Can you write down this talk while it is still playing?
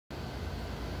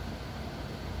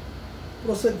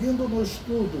Prosseguindo no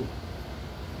estudo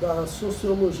da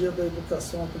sociologia da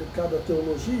educação aplicada à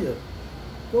teologia,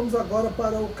 vamos agora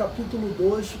para o capítulo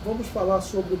 2, vamos falar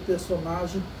sobre o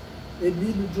personagem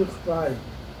Emile Durkheim,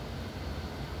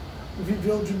 que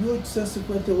viveu de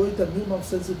 1858 a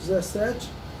 1917,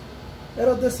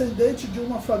 era descendente de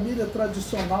uma família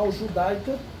tradicional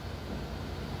judaica.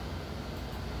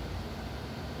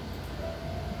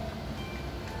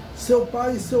 Seu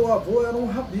pai e seu avô eram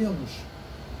rabinos.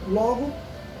 Logo,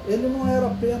 ele não era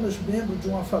apenas membro de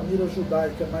uma família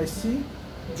judaica, mas sim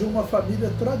de uma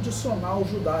família tradicional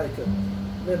judaica.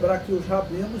 Lembrar que os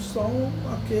rabinos são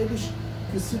aqueles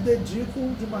que se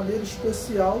dedicam de maneira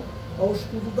especial ao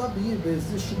estudo da Bíblia.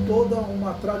 Existe toda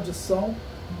uma tradição,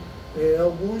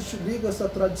 alguns ligam essa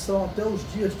tradição até os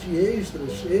dias de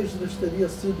Esdras. Esdras teria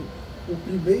sido o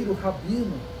primeiro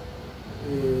rabino,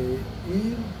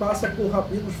 e passa por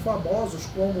rabinos famosos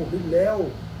como Hillel,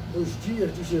 nos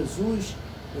dias de Jesus,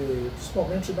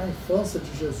 principalmente na infância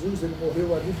de Jesus. Ele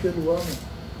morreu ali pelo ano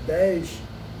 10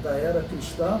 da era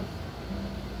cristã.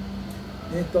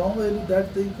 Então ele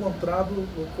deve ter encontrado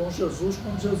com Jesus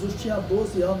quando Jesus tinha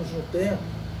 12 anos no templo,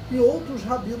 e outros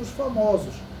rabinos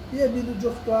famosos. E Emile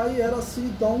Durkheim era assim,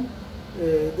 então,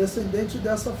 descendente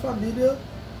dessa família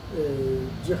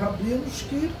de rabinos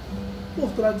que, por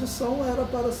tradição, era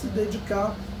para se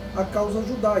dedicar à causa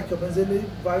judaica, mas ele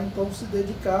vai então se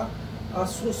dedicar à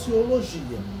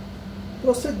sociologia.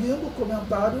 Prosseguindo, o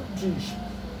comentário diz: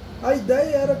 a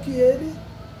ideia era que ele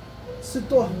se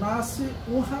tornasse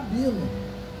um rabino,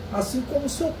 assim como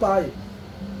seu pai,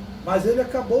 mas ele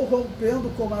acabou rompendo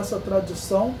com essa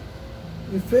tradição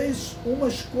e fez uma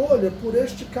escolha por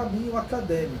este caminho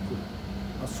acadêmico,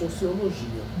 a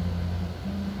sociologia.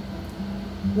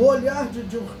 O olhar de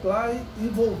Durkheim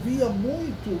envolvia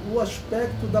muito o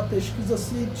aspecto da pesquisa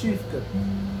científica.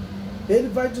 Ele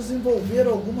vai desenvolver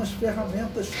algumas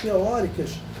ferramentas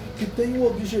teóricas que têm o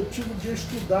objetivo de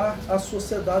estudar a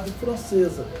sociedade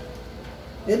francesa.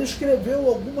 Ele escreveu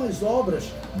algumas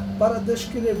obras para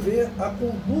descrever a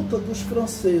conduta dos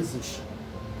franceses.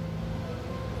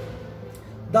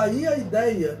 Daí a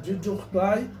ideia de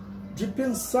Durkheim de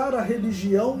pensar a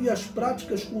religião e as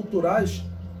práticas culturais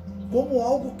como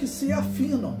algo que se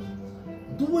afinam,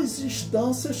 duas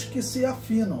instâncias que se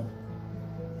afinam.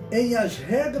 Em As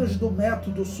Regras do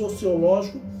Método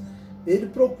Sociológico, ele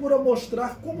procura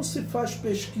mostrar como se faz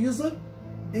pesquisa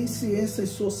em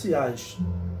ciências sociais.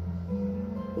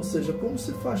 Ou seja, como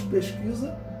se faz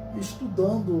pesquisa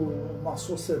estudando uma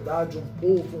sociedade, um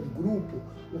povo, um grupo,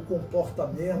 o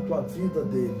comportamento, a vida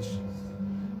deles.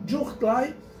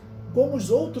 Durkheim, como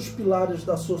os outros pilares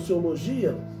da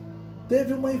sociologia,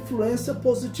 teve uma influência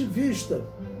positivista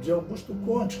de Augusto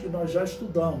Comte, que nós já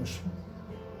estudamos,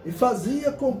 e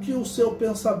fazia com que o seu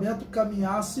pensamento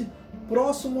caminhasse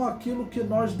próximo àquilo que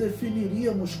nós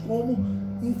definiríamos como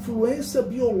influência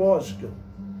biológica.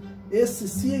 Esse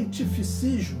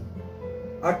cientificismo,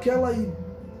 aquela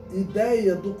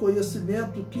ideia do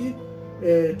conhecimento que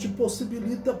te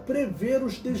possibilita prever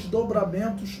os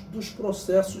desdobramentos dos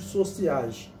processos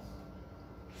sociais.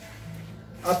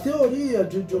 A teoria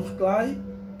de Durkheim,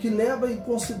 que leva em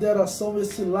consideração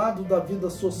esse lado da vida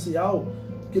social,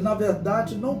 que na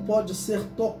verdade não pode ser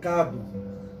tocado.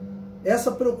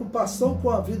 Essa preocupação com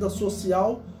a vida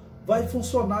social vai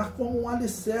funcionar como um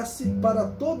alicerce para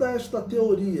toda esta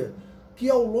teoria, que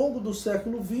ao longo do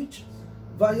século XX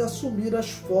vai assumir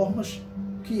as formas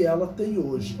que ela tem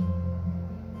hoje.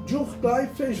 Durkheim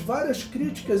fez várias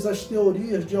críticas às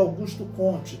teorias de Augusto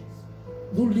Comte.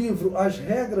 No livro As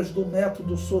Regras do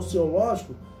Método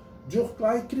Sociológico,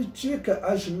 Durkheim critica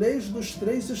as leis dos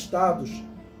 3 estados,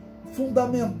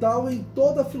 fundamental em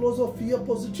toda a filosofia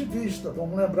positivista.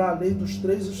 Vamos lembrar a lei dos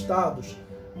 3 estados,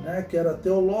 né, que era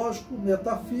teológico,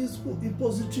 metafísico e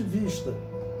positivista.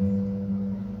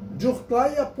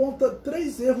 Durkheim aponta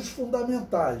 3 erros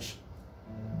fundamentais.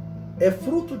 É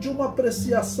fruto de uma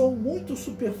apreciação muito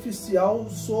superficial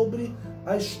sobre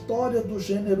a história do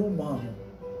gênero humano.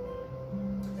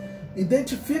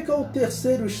 Identifica o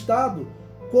 3º estado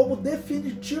como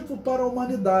definitivo para a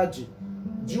humanidade,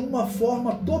 de uma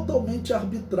forma totalmente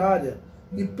arbitrária,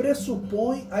 e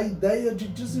pressupõe a ideia de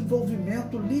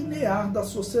desenvolvimento linear da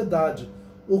sociedade,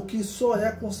 o que só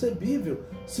é concebível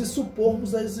se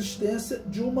supormos a existência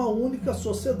de uma única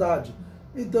sociedade.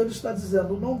 Então ele está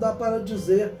dizendo, não dá para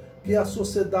dizer que a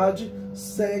sociedade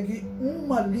segue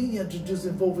uma linha de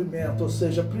desenvolvimento, ou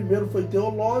seja, primeiro foi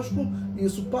teológico,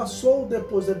 isso passou,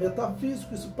 depois é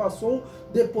metafísico, isso passou,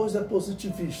 depois é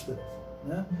positivista,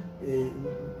 né? E,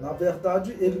 na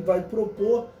verdade, ele vai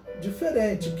propor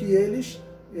diferente, que eles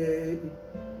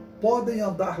podem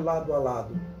andar lado a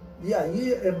lado. E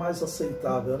aí é mais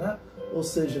aceitável, né? Ou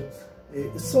seja,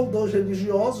 são dois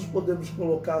religiosos, podemos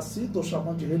colocar assim, estou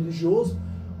chamando de religioso,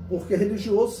 porque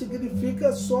religioso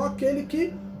significa só aquele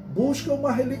que busca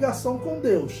uma religação com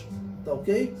Deus, tá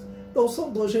ok? Então são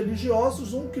dois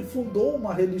religiosos, um que fundou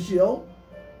uma religião,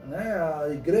 né, a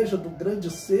Igreja do Grande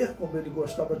Ser, como ele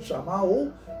gostava de chamar,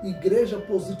 ou Igreja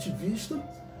Positivista,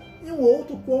 e um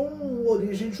outro com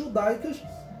origens judaicas,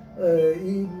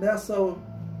 e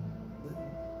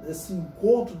esse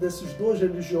encontro desses dois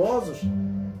religiosos,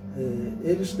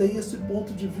 eles têm esse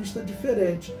ponto de vista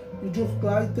diferente. E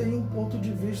Durkheim tem um ponto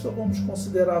de vista, vamos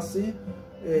considerar assim,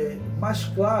 mais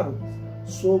claro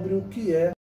sobre o que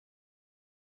é